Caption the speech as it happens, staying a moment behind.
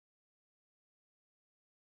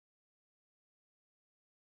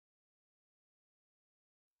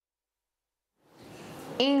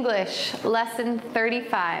English, lesson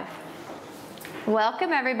 35.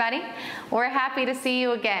 Welcome everybody. We're happy to see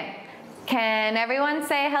you again. Can everyone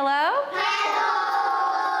say hello? Hello.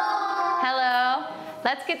 Hello.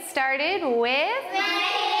 Let's get started with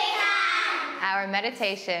our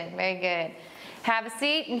meditation. Very good. Have a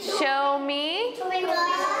seat and show me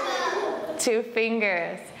two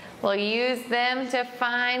fingers. We'll use them to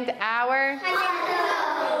find our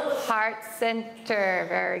heart center.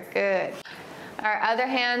 Very good. Our other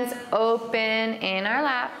hands open in our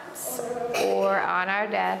laps or on our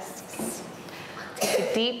desks. Take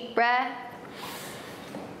a deep breath.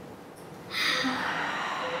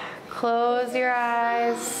 Close your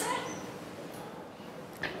eyes.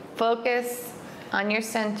 Focus on your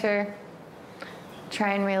center.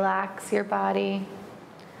 Try and relax your body.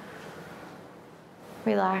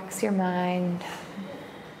 Relax your mind.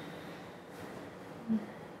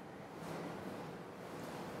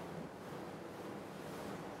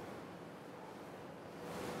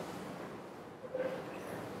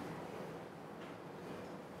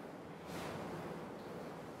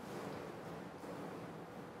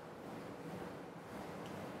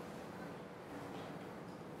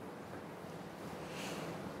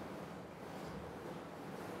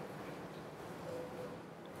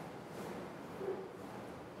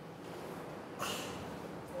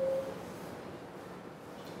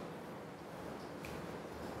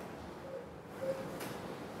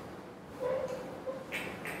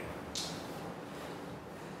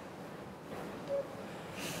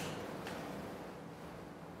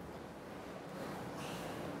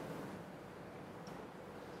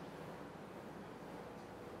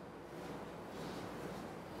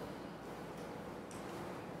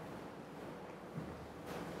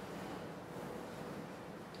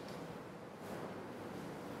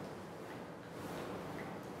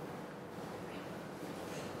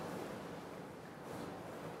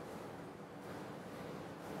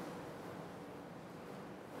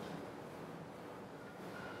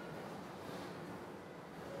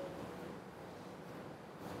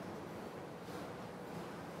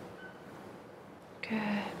 Good.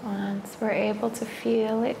 Once we're able to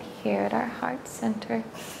feel it here at our heart center,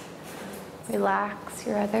 relax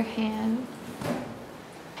your other hand.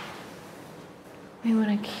 We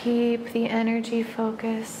want to keep the energy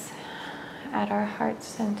focus at our heart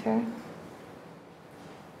center.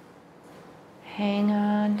 Hang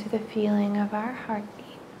on to the feeling of our heartbeat.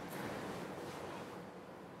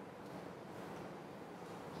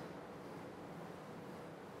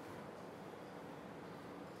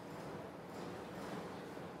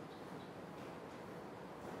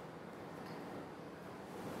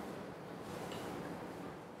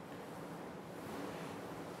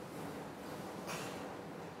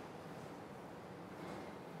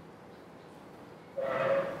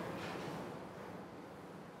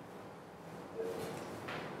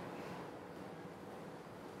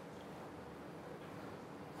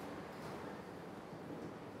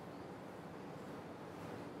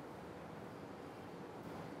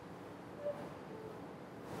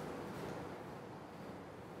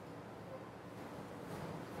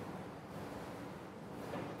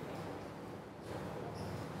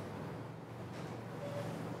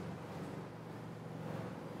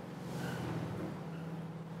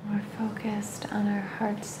 Focused on our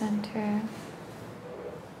heart center.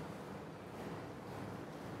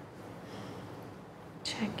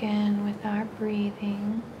 Check in with our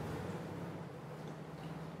breathing.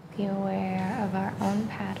 Be aware of our own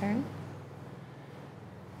pattern.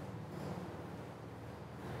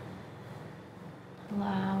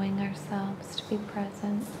 Allowing ourselves to be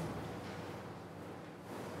present.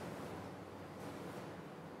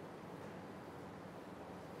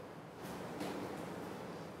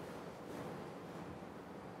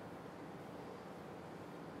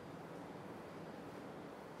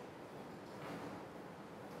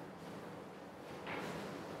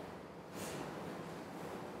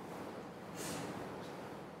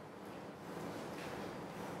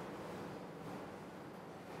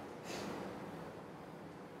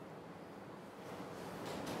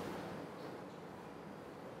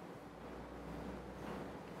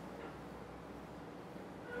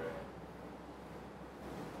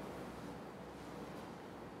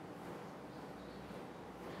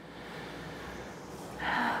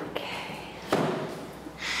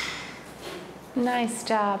 Nice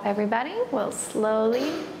job, everybody. We'll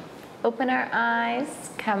slowly open our eyes,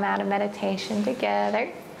 come out of meditation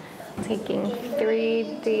together, taking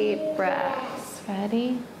 3 deep breaths.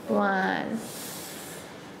 Ready? 1,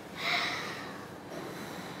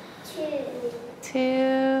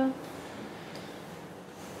 2,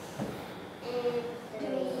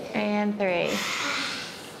 and 3.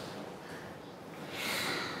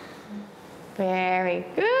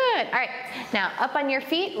 Very good. All right, now up on your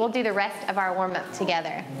feet, we'll do the rest of our warm-up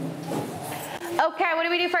together. Okay, what do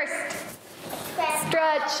we do first?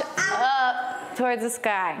 Stretch up towards the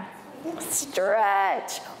sky.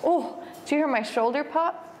 Stretch. Oh, do you hear my shoulder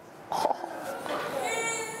pop? Oh.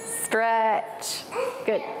 Stretch.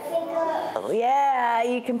 Good. Oh, yeah,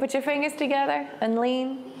 you can put your fingers together and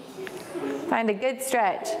lean. Find a good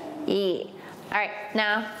stretch. Yeah. All right,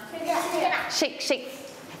 now shake, shake,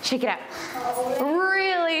 shake it out.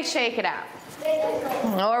 Really shake it out.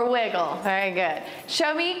 Or wiggle. Very good.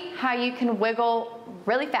 Show me how you can wiggle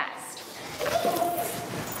really fast.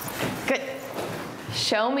 Good.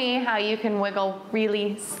 Show me how you can wiggle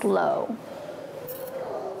really slow.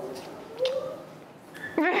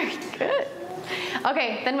 Very good.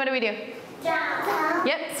 Okay, then what do we do? Down.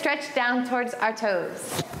 Yep, stretch down towards our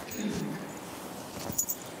toes.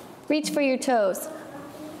 Reach for your toes.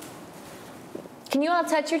 Can you all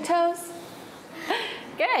touch your toes?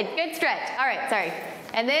 Good, good stretch. All right, sorry.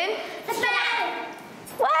 And then?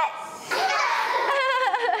 What?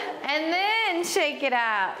 And then shake it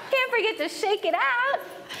out. Can't forget to shake it out.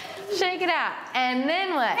 Shake it out. And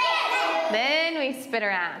then what? Then we spin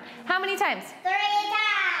around. How many times? 3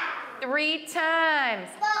 times. 3 times.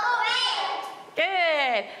 4.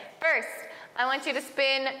 Good. First, I want you to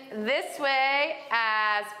spin this way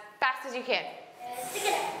as fast as you can.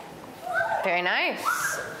 Very nice.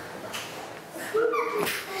 2,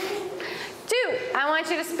 I want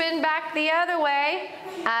you to spin back the other way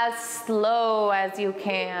as slow as you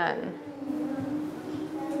can.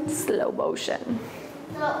 Slow motion.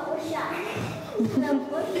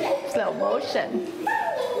 Slow motion.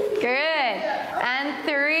 Good. And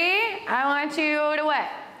 3, I want you to what?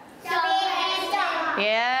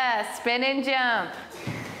 Yeah, spin and jump.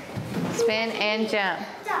 Spin and jump.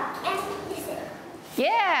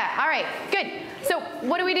 Yeah, all right, good. So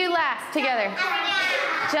what do we do last together?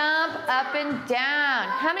 Jump up and down.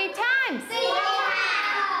 How many times?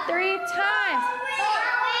 3 times.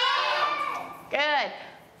 Good.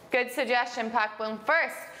 Good suggestion, Pak Boom.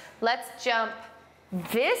 First, let's jump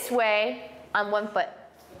this way on 1 foot.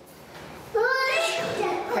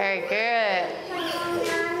 Very good.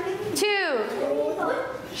 2.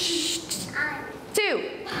 2.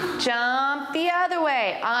 Jump the other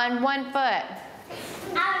way on 1 foot.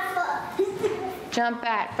 Jump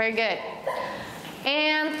back. Very good.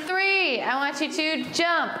 And 3. I want you to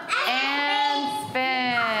jump and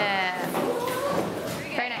spin.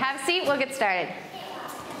 Very nice. Have a seat. We'll get started.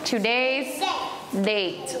 Today's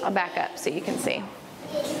date. I'll back up so you can see.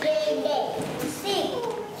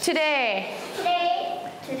 Today.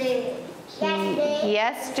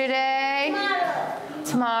 Yesterday.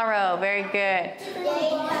 Tomorrow. Very good.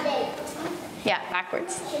 Yeah,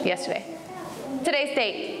 backwards. Yesterday. Today's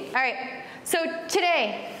date. All right. So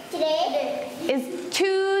today is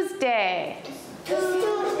Tuesday.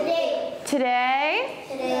 Today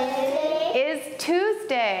is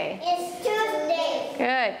Tuesday.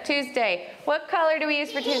 Good. Tuesday. What color do we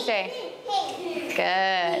use for Tuesday?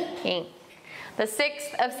 Good. Pink. The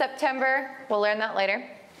 6th of September. We'll learn that later.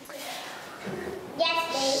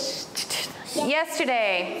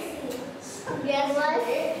 Yesterday.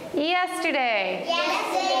 Yesterday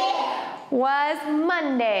was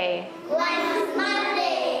Monday.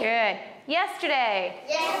 Good. Yesterday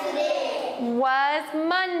was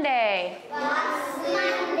Monday.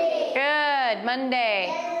 Good. Monday.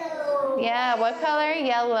 Yeah, what color?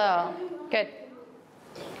 Yellow. Good.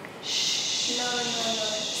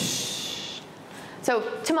 So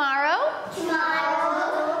tomorrow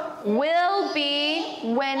will be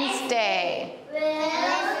Wednesday.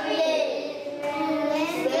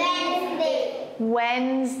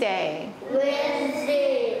 Wednesday.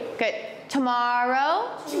 Good. Tomorrow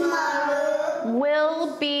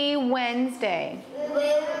will be Wednesday.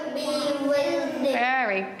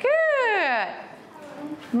 Very good.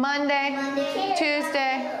 Monday,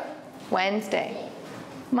 Tuesday, Wednesday.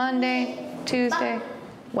 Monday, Tuesday,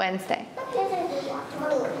 Wednesday.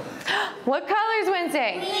 What color is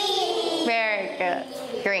Wednesday? Green. Very good.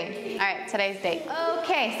 Green. All right, today's date.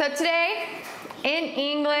 Okay, so today in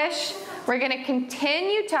English, we're going to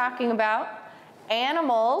continue talking about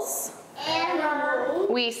animals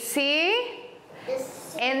we see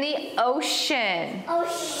in the ocean.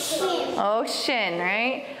 Ocean,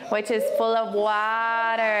 right? Which is full of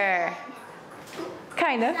water.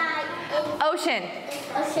 Kind of. Ocean.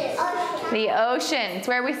 The ocean. It's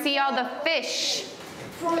where we see all the fish.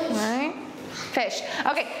 Right? Fish.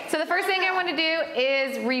 Okay, so the first thing I want to do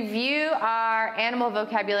is review our animal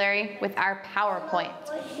vocabulary with our PowerPoint.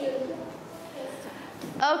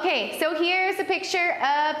 Okay, so here's a picture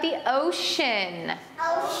of the ocean.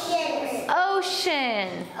 Ocean.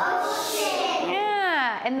 Ocean. Ocean.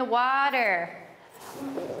 Yeah, and the water.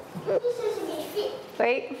 This is a fish.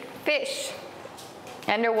 Right? Fish.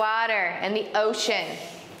 Underwater and the ocean.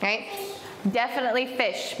 Right? Definitely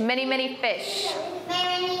fish. Many, many fish.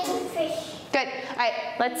 Many fish. Good. All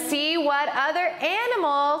right, let's see what other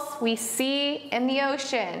animals we see in the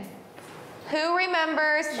ocean. Who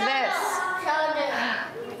remembers this?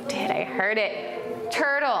 Did I heard it?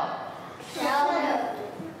 Turtle.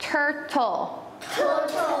 Turtle.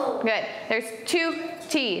 Turtle. Good. There's two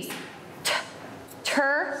T's.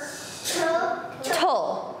 Turtle.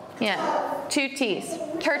 Yeah. Two T's.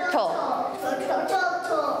 Turtle.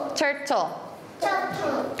 Turtle.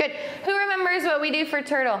 Good. Who remembers what we do for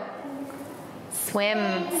turtle?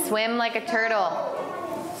 Swim. Swim like a turtle.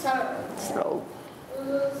 So.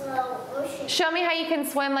 Show me how you can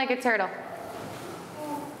swim like a turtle.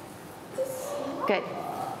 Good.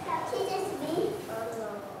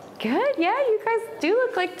 Good. Yeah, you guys do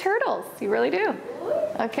look like turtles. You really do.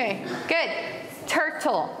 Okay. Good.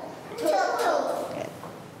 Turtle. Good.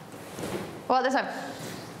 Well, this one.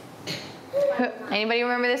 Anybody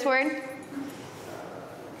remember this word?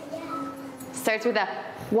 Starts with a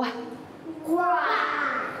what?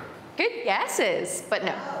 Good guesses, but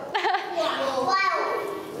no.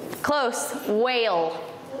 Close. Whale.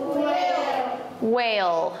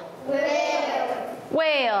 Whale.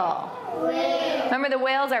 Whale. Remember the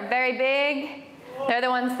whales are very big? They're the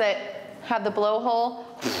ones that have the blowhole.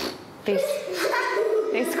 They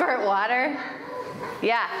squirt water.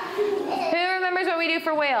 Yeah. Who remembers what we do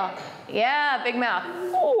for whale? Yeah, big mouth.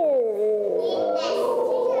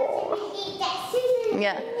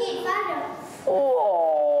 Yeah.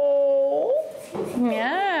 Oh.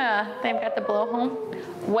 Yeah, they've got the blowhole.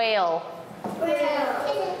 Whale.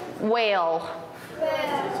 Whale.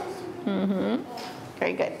 Mm-hmm.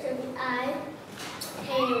 Very good.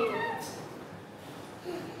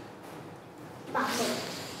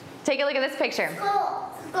 Take a look at this picture.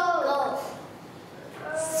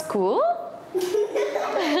 School? That's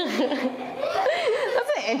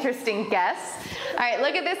an interesting guess. All right,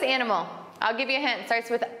 look at this animal. I'll give you a hint. It starts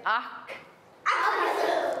with ak.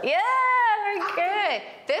 Yeah, very good.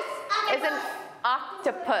 This is an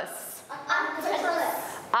octopus. Octopus.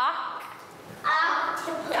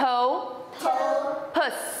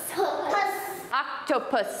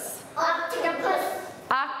 Octopus.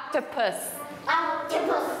 Octopus.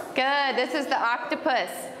 Good. This is the octopus.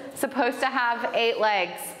 Supposed to have 8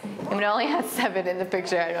 legs. And it only has 7 in the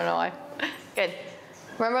picture. I don't know why. Good.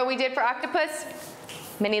 Remember what we did for octopus?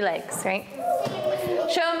 Many legs, right?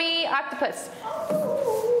 Show me octopus.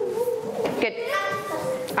 Good.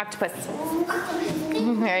 Octopus.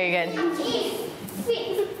 Very good.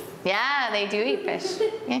 Yeah, they do eat fish.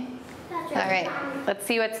 Okay. All right. Let's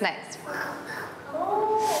see what's next.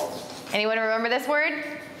 Anyone remember this word?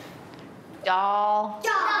 Doll.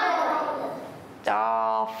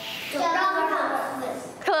 Doll.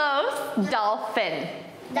 Close. Dolphin.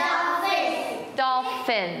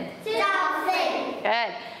 Dolphin.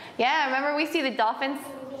 Good. Yeah, remember we see the dolphins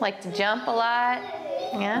like to jump a lot.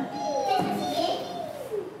 Yeah.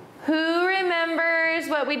 Who remembers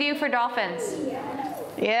what we do for dolphins?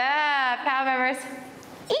 Yeah, Pal members.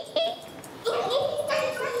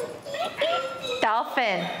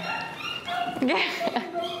 Dolphin.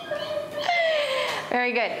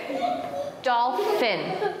 Very good.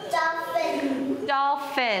 Dolphin.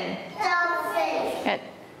 Dolphin. Good.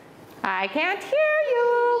 I can't hear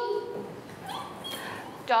you.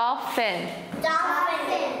 Dolphin.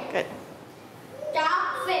 Good.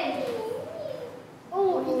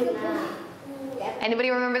 Anybody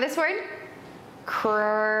remember this word?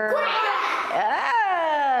 Crab.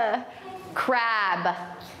 Crab.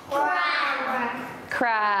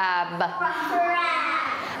 Crab.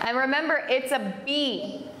 And remember, it's a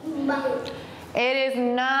B. It is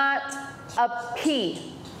not a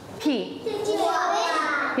P. P.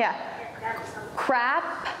 Yeah. Crab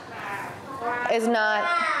is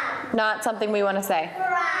not something we want to say.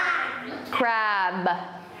 Crab.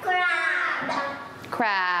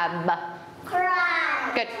 Crab.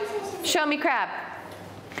 Good. Show me crab.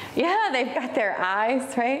 Yeah, they've got their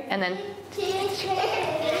eyes, right? And then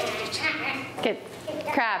good.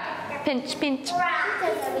 Crab. Pinch, pinch.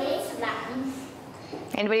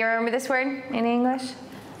 Anybody remember this word in English?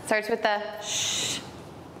 Starts with the sh.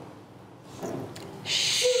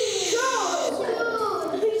 Sh.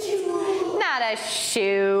 Not a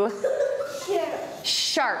shoe.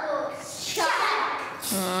 Shark.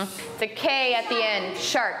 The K at the end.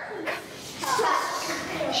 Shark.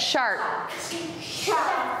 Shark.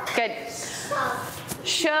 Good.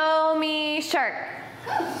 Show me shark.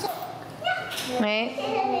 Right?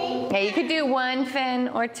 Yeah, you could do one fin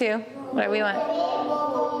or two, whatever you want.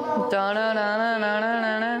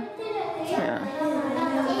 Da-na-na-na-na-na-na. Yeah.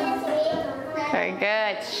 Very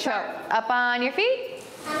good. Show up on your feet.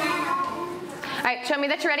 All right, show me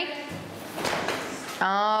that you're ready.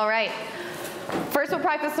 All right. First, we'll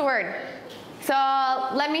practice the word. So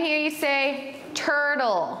let me hear you say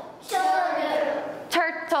turtle.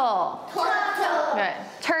 Turtle. Good.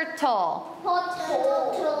 Turtle.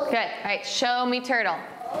 Good. All right, show me turtle.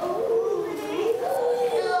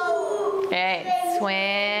 Okay,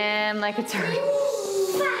 swim like a turtle.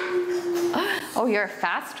 Oh, you're a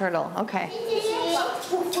fast turtle. Okay.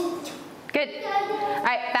 Good. All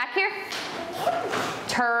right, back here.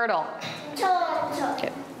 Turtle.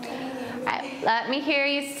 Good. All right, let me hear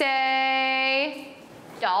you say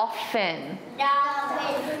dolphin.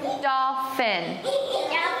 Dolphin.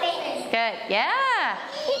 Good. Yeah.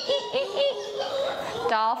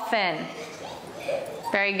 Dolphin.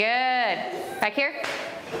 Very good. Back here.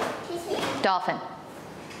 Dolphin.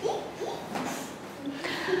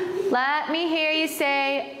 Let me hear you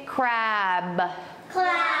say crab.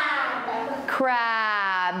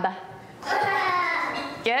 Crab.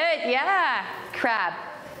 Good. Yeah. Crab.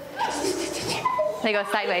 They go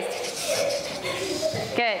sideways.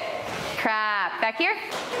 Good. Crab. Back here.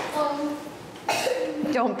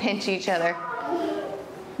 Don't pinch each other.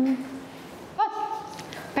 Oh.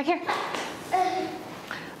 Back here.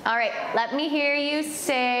 All right. Let me hear you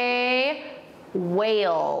say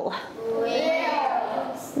whale.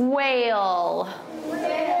 Whale.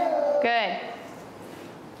 Good.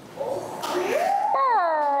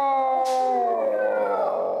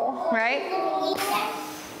 Right?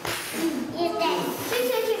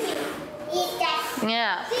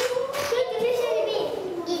 Yeah.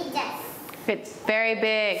 Good. Very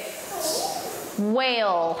big.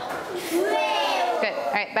 Whale. Good.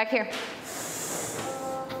 All right, back here.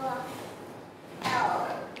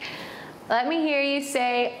 Let me hear you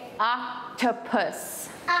say octopus.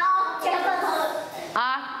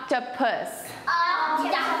 Octopus.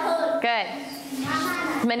 Good.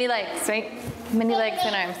 Many legs, right? Many legs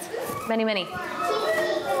and arms. Many, many.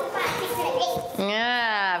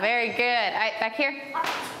 Yeah, very good. All right, back here.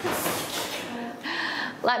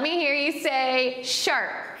 Let me hear you say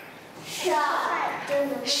shark.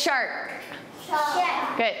 Shark.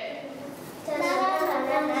 Good.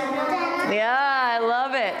 Yeah, I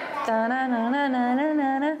love it.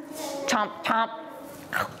 Da-na-na-na-na-na-na. Chomp, chomp.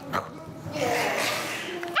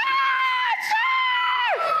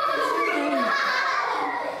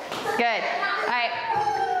 Good. All right.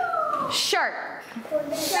 Shark.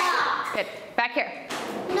 Good. Back here.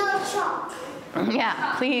 No shark.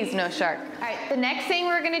 Yeah, please no shark. All right. The next thing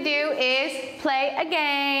we're going to do is play a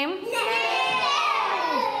game.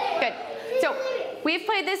 Good. So we've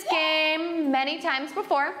played this game many times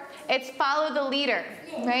before. It's follow the leader,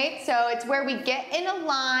 right? So it's where we get in a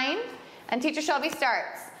line and Teacher Shelby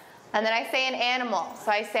starts. And then I say an animal.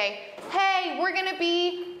 So I say, hey, we're going to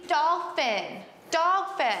be dolphin.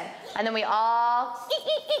 Dolphin. And then we all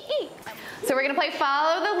So we're going to play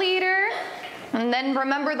follow the leader. And then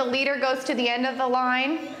remember the leader goes to the end of the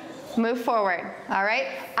line. Move forward. All right?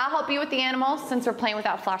 I'll help you with the animals since we're playing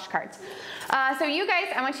without flashcards. So you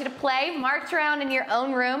guys, I want you to play, march around in your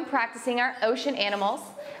own room practicing our ocean animals.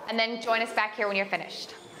 And then join us back here when you're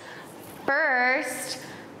finished. First,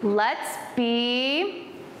 let's be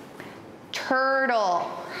turtle.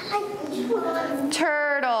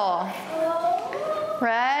 Turtle.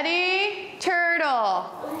 Ready? Turtle.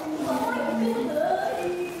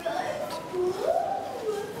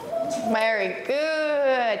 Very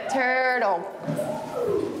good. Turtle.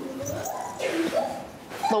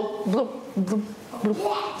 Bloop, bloop, bloop, bloop,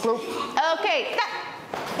 bloop. Okay, stop.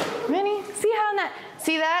 Ready? See how that?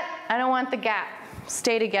 See that? I don't want the gap.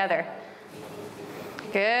 Stay together.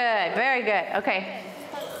 Good. Very good. Okay.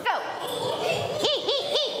 Go.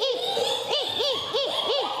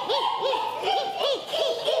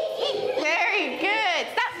 Very good.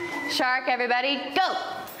 Stop. Shark, everybody. Go.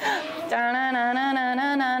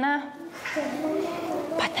 Da-na-na-na-na-na-na.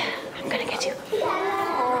 What the? I'm gonna get you.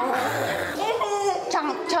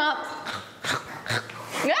 Chomp, chomp.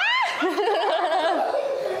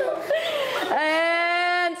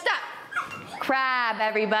 And stop. Crab,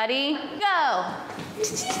 everybody. Go.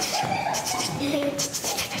 Pinch, pinch.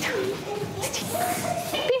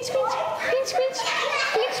 Pinch, pinch. Pinch, pinch.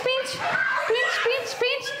 Pinch, pinch. Pinch, pinch,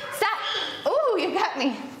 pinch. Stop. Ooh, you got me.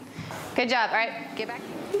 Good job. All right, get back.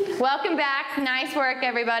 Welcome back. Nice work,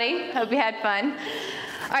 everybody. Hope you had fun.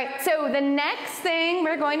 All right, so the next thing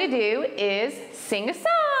we're going to do is sing a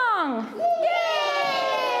song. Yay!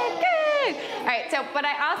 So, but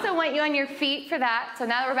I also want you on your feet for that. So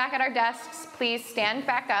now that we're back at our desks, please stand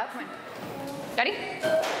back up. Ready?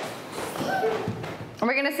 And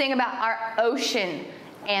we're gonna sing about our ocean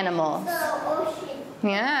animals. The ocean.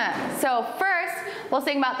 Yeah. So first, we'll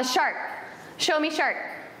sing about the shark. Show me shark.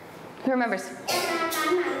 Who remembers?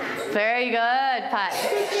 Very good, Pat.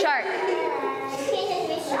 Shark.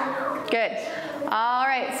 Good. All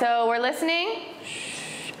right, so we're listening.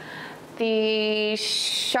 The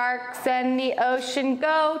sharks in the ocean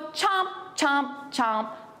go chomp, chomp, chomp.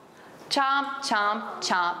 Chomp, chomp,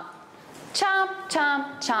 chomp. Chomp,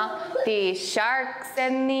 chomp, chomp. The sharks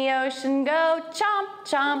in the ocean go chomp,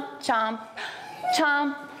 chomp, chomp.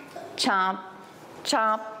 Chomp, chomp,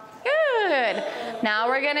 chomp. Good. Now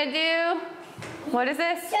we're gonna do, what is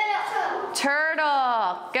this?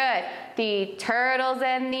 Turtle. Good. The turtles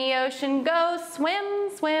in the ocean go swim,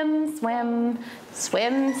 swim, swim.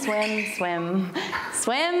 Swim, swim, swim.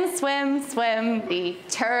 Swim, swim, swim. The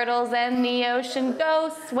turtles in the ocean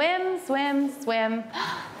go swim, swim, swim.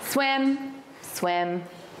 Swim, swim,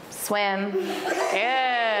 swim.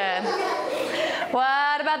 Good.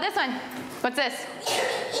 What about this one? What's this?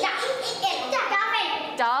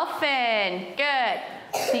 Dolphin. Good.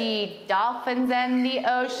 The dolphins in the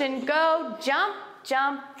ocean go jump,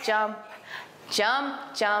 jump, jump.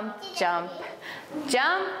 Jump, jump, jump.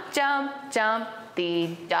 Jump, jump, jump.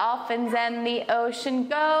 The dolphins in the ocean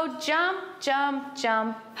go jump, jump,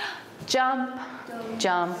 jump. Jump,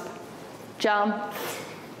 jump, jump.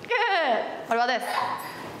 Good. What about this?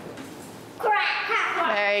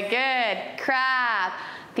 Crab. Very good. Crab.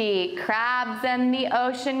 The crabs in the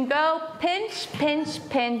ocean go pinch, pinch,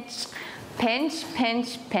 pinch. Pinch,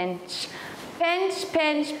 pinch, pinch. Pinch,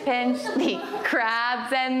 pinch, pinch. The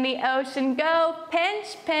crabs in the ocean go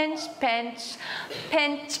pinch, pinch, pinch.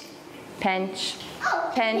 Pinch, pinch,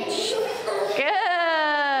 pinch.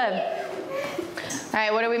 Good. All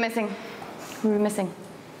right, what are we missing? What are we missing?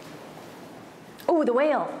 Oh, the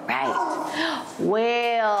whale. Right.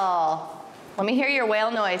 Whale. Let me hear your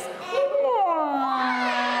whale noise.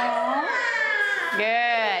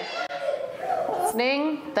 Good.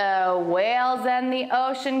 Listening. The whales in the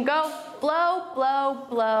ocean go blow, blow,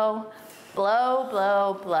 blow. Blow,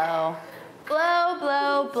 blow, blow. Blow,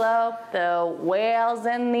 blow, blow. The whales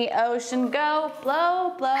in the ocean go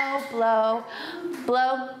blow, blow, blow.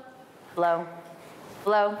 Blow, blow,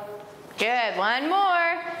 blow. Good. One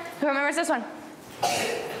more. Who remembers this one?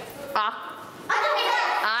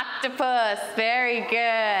 Octopus. Very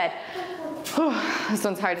good. Whew, this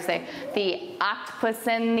one's hard to say. The octopus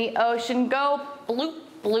in the ocean go bloop,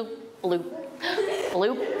 bloop, bloop.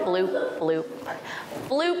 Bloop, bloop, bloop.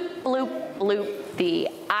 Bloop, bloop, bloop. The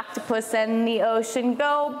octopus in the ocean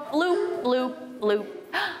go bloop, bloop, bloop.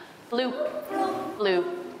 Bloop, bloop,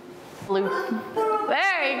 bloop.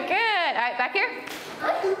 Very good. All right, back here.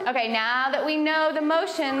 Okay, now that we know the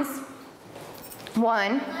motions,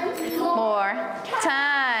 one more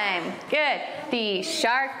time. Good. The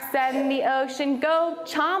sharks in the ocean go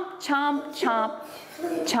chomp, chomp, chomp.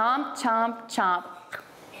 Chomp, chomp, chomp.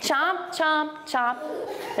 Chomp, chomp, chomp.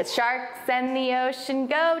 The sharks in the ocean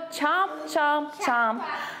go chomp, chomp, chomp.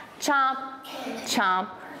 Chomp, chomp,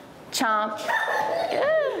 chomp.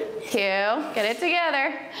 Good. Two. Get it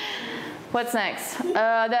together. What's next?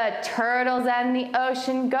 The turtles in the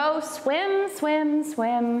ocean go swim, swim,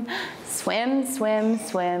 swim. Swim, swim,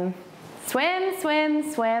 swim. Swim,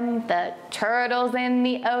 swim, swim. The turtles in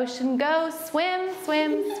the ocean go swim,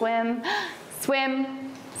 swim, swim.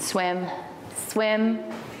 Swim, swim, swim.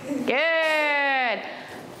 Good.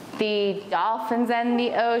 The dolphins in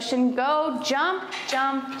the ocean go jump,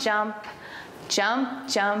 jump, jump. Jump,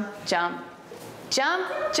 jump, jump. Jump,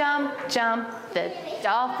 jump, jump. The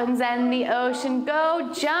dolphins in the ocean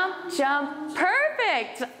go jump, jump.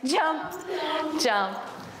 Perfect. Jump, jump,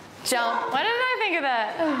 jump. Why didn't I think of that?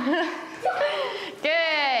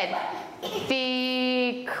 Good.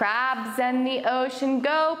 The crabs in the ocean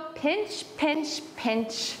go pinch, pinch,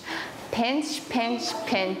 pinch. Pinch, pinch,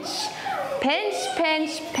 pinch. Pinch,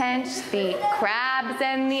 pinch, pinch. The crabs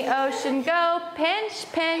in the ocean go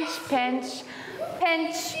pinch, pinch, pinch.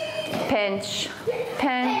 Pinch, pinch,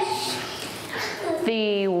 pinch.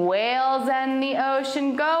 The whales in the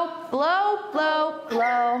ocean go blow, blow,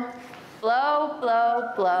 blow. Blow,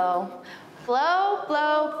 blow, blow. Blow,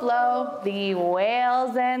 blow, blow. The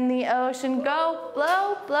whales in the ocean go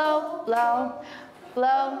blow, blow, blow.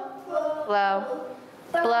 Blow, blow,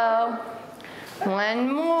 blow.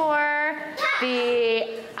 One more.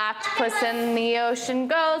 The octopus in the ocean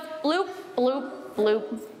goes bloop, bloop,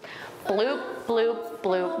 bloop. Bloop, bloop,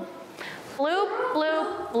 bloop. Bloop,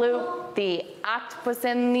 bloop, bloop. The octopus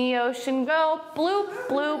in the ocean go bloop,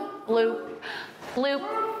 bloop, bloop. Bloop,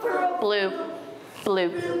 bloop,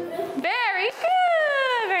 bloop. Very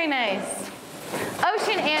good, very nice.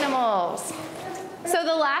 Ocean animals. So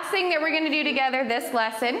the last thing that we're gonna do together this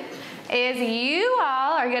lesson is you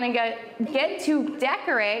all are gonna get to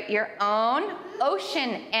decorate your own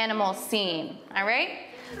ocean animal scene, all right?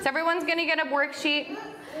 So everyone's gonna get a worksheet,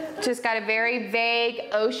 just got a very vague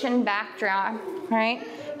ocean backdrop, right?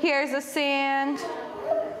 Here's the sand.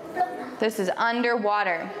 This is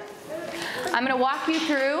underwater. I'm gonna walk you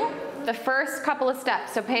through the first couple of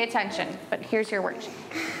steps, so pay attention, but here's your worksheet.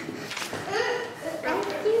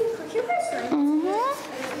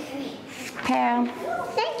 Okay.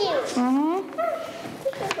 Thank you.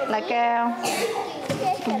 Let go.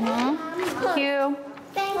 You.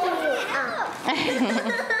 Thank you.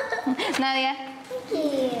 Nadia.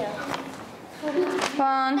 Thank you.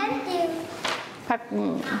 Fawn. Thank you. Thank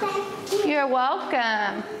you. You're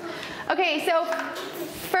welcome. Okay, so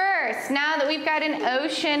first, now that we've got an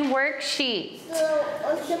ocean worksheet,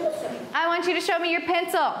 I want you to show me your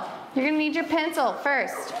pencil. You're gonna need your pencil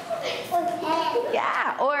first.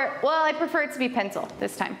 Yeah, or, well, I prefer it to be pencil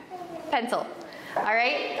this time. Pencil. All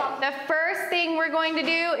right, the first thing we're going to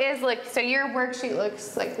do is look, so your worksheet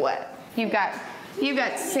looks like what? You've got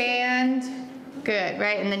sand, good,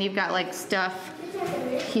 right? And then you've got like stuff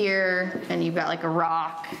here, and you've got like a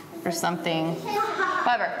rock or something.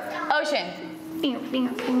 Whatever, ocean. Yeah,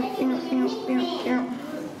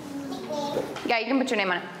 you can put your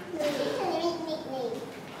name on it.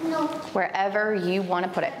 Wherever you want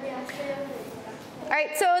to put it. All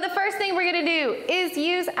right, so the first thing we're gonna do is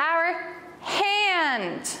use our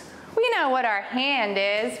hand. We know what our hand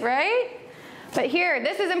is, right? But here,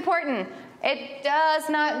 this is important. It does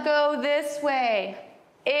not go this way.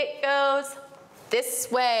 It goes this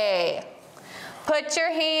way. Put your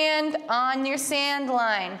hand on your sand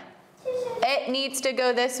line. It needs to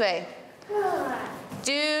go this way.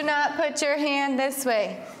 Do not put your hand this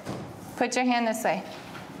way. Put your hand this way.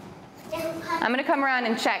 I'm gonna come around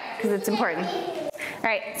and check because it's important. All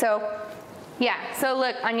right, so yeah, so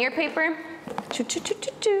look on your paper,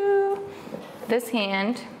 this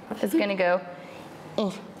hand is gonna go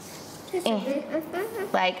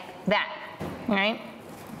like that, all right?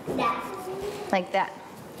 Like that.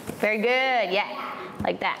 Very good, yeah,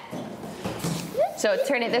 like that. So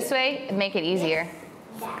turn it this way and make it easier.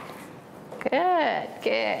 Good,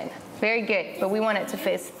 good, very good, but we want it to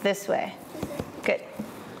face this way. Good.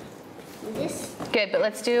 Good, but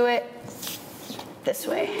let's do it this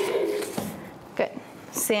way. Good.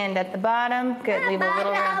 Sand at the bottom. Good, leave a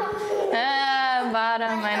little room.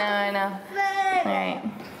 Bottom, I know. All right.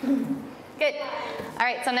 Good. All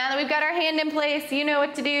right, so now that we've got our hand in place, you know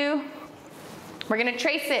what to do. We're gonna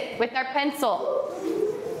trace it with our pencil.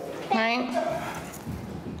 All right?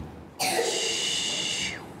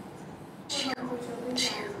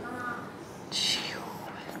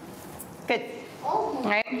 Good. All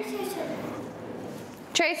right.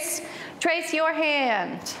 Trace your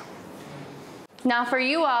hand. Now for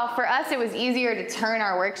you all, for us it was easier to turn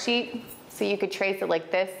our worksheet so you could trace it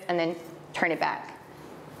like this and then turn it back.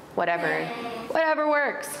 Whatever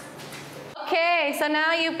works. Okay, so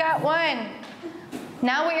now you've got one.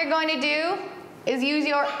 Now what you're going to do is use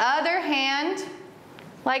your other hand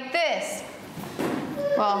like this.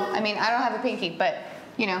 Well, I mean, I don't have a pinky, but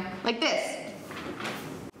you know, like this.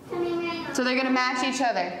 So they're gonna match each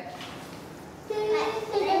other.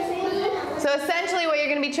 So essentially what you're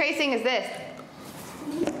gonna be tracing is this.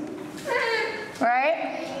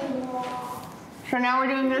 Right? So now we're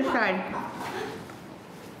doing this side.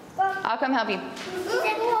 I'll come help you.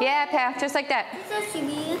 Yeah, Pat, just like that.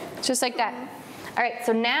 Just like that. All right,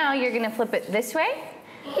 so now you're gonna flip it this way.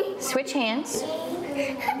 Switch hands.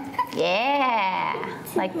 Yeah,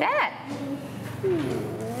 like that.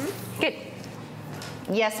 Good.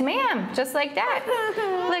 Yes, ma'am, just like that.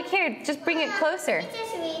 Look here, just bring it closer.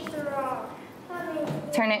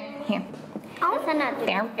 Turn it here.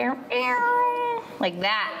 Like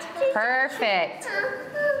that. Perfect.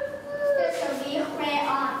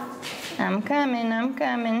 I'm coming.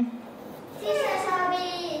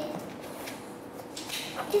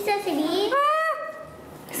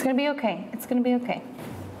 It's gonna be okay. It's gonna be okay.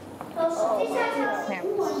 There.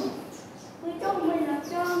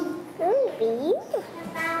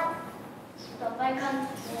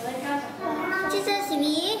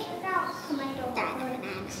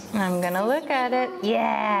 I'm gonna look at it.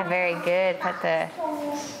 Yeah, very good. Put the.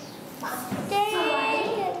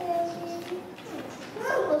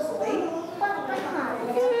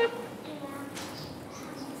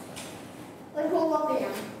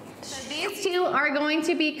 So these two are going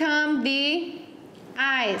to become the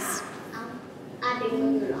eyes.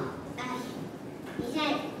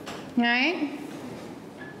 Right?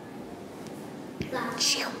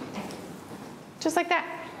 Just like that.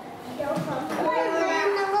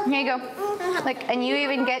 Here you go. Like, and you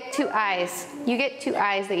even get 2 eyes. You get 2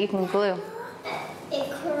 eyes that you can glue.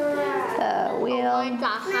 The wheel.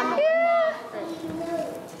 Yeah.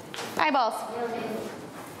 Eyeballs.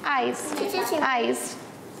 Eyes. Eyes.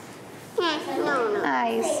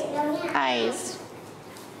 Eyes. Eyes.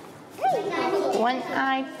 1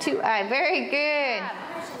 eye, 2 eye. Very good.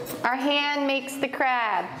 Our hand makes the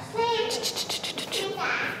crab.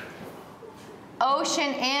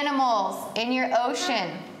 Ocean animals in your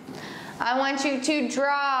ocean. I want you to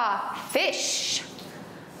draw fish.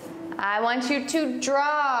 I want you to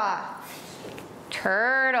draw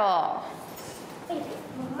turtle. All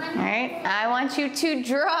right. I want you to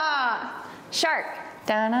draw shark.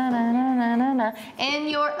 Da, na, na, na, na, na, na, in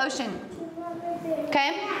your ocean.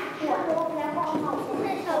 Okay? Good.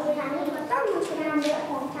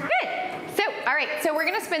 So, all right. So we're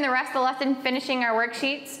going to spend the rest of the lesson finishing our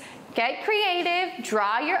worksheets. Get creative,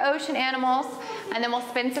 draw your ocean animals, and then we'll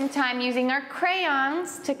spend some time using our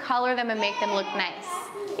crayons to color them and make them look nice.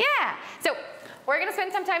 Yeah. So we're going to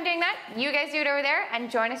spend some time doing that. You guys do it over there and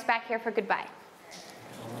join us back here for goodbye.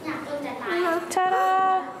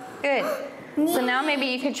 Ta-da! Good. So now maybe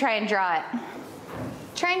you could try and draw it.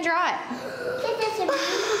 Try and draw it.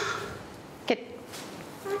 Good.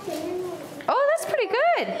 Oh, that's pretty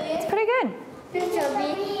good. That's pretty good.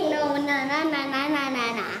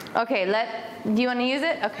 Okay, do you want to use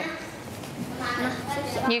it? Okay.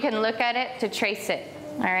 You can look at it to trace it.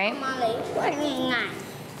 All right.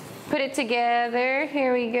 Put it together.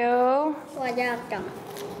 Here we go.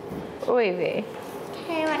 Oi vey.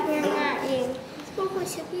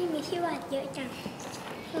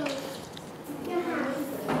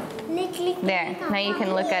 There. Now you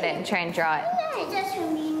can look at it and try and draw it.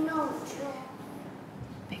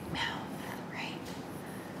 Big mouth. Right.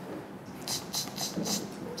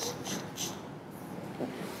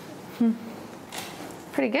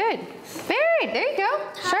 Pretty good. Very. There you go.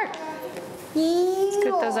 Shark.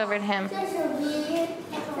 Scoot those over to him.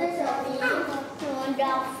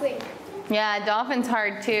 Yeah, dolphin's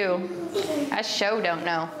hard too. Us show don't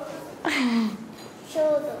know.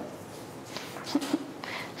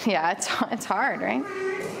 Yeah, it's hard, right?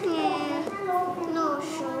 No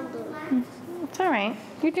shoulder. It's all right.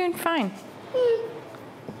 You're doing fine.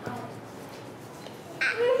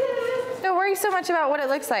 Don't worry so much about what it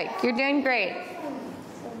looks like. You're doing great.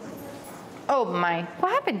 Oh my,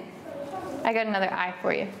 what happened? I got another eye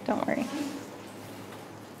for you. Don't worry.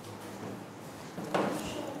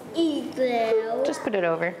 Just put it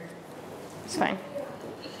over. It's fine.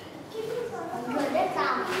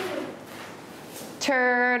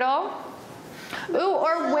 Turtle. Ooh,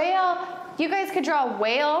 or whale. You guys could draw a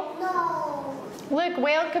whale. No. Look,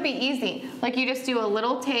 whale could be easy. Like you just do a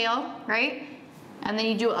little tail, right? And then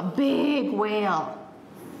you do a big whale.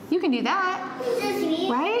 You can do that,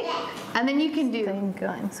 right? And then you can do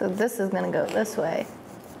going. So this is gonna go this way.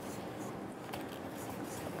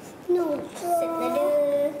 No.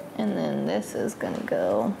 And then this is gonna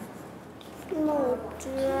go. No.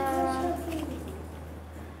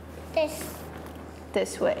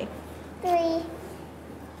 This way. 3.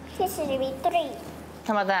 This is be 3.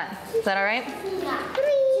 How about that? Is that all right? 3.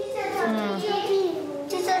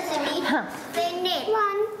 This is be finish.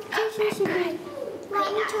 1. This is be 1,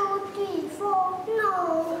 2, 3, 4. No.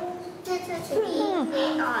 This is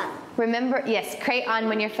be on. Remember, yes, crayon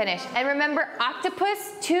when you're finished. And remember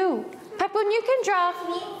octopus too. Pepun, you can draw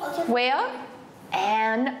whale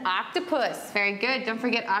and octopus. Very good. Don't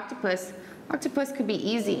forget octopus. Octopus could be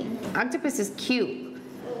easy. Octopus is cute.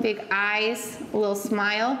 Big eyes, a little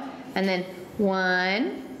smile, and then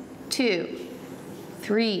 1, 2,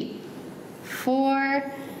 3,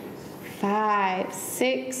 4, 5,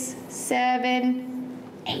 6, 7,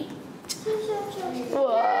 8.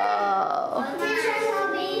 Whoa. 1, 2,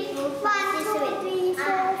 3,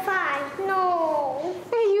 4, 5. No.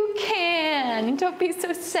 You can. Don't be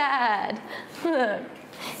so sad. Look.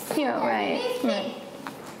 You're all right. Look.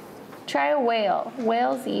 Try a whale.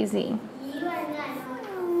 Whale's easy.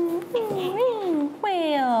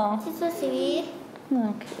 Whale. This is be.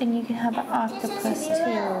 Look, and you can have an octopus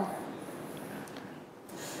too.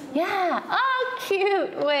 Yeah. Oh,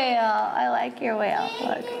 cute whale. I like your whale.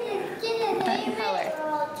 Look. What color?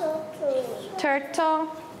 Turtle.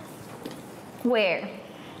 Where?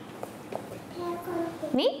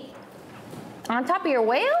 Me? On top of your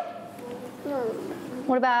whale? No.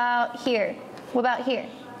 What about here? What about here?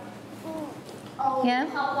 Yeah?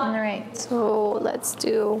 All right. So let's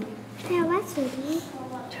do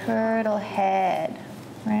turtle head,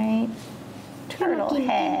 right? Turtle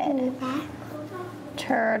head.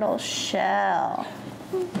 Turtle shell.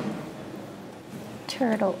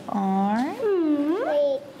 Turtle arm.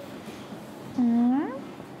 Arm.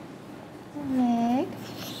 Leg.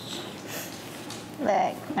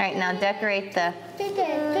 Leg. All right, now decorate the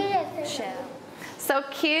shell. So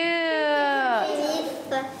cute.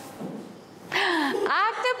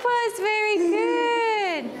 Octopus, very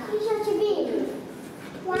good.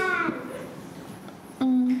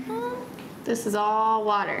 This is all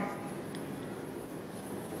water.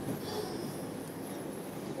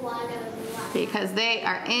 Because they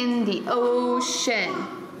are in the ocean.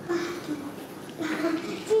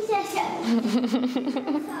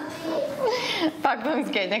 Pakbum's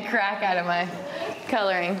getting a crack out of my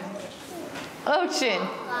coloring. Ocean.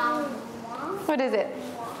 What is it?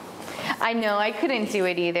 I know, I couldn't do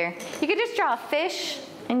it either. You could just draw a fish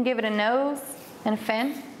and give it a nose and a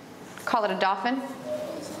fin. Call it a dolphin.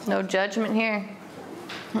 No judgment here.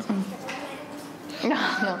 No,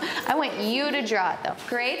 I want you to draw it though.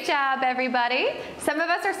 Great job, everybody. Some of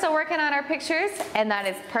us are still working on our pictures, and that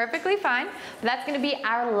is perfectly fine. But that's gonna be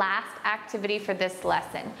our last activity for this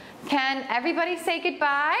lesson. Can everybody say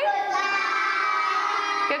goodbye?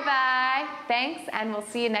 Goodbye. Goodbye. Thanks, and we'll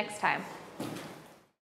see you next time.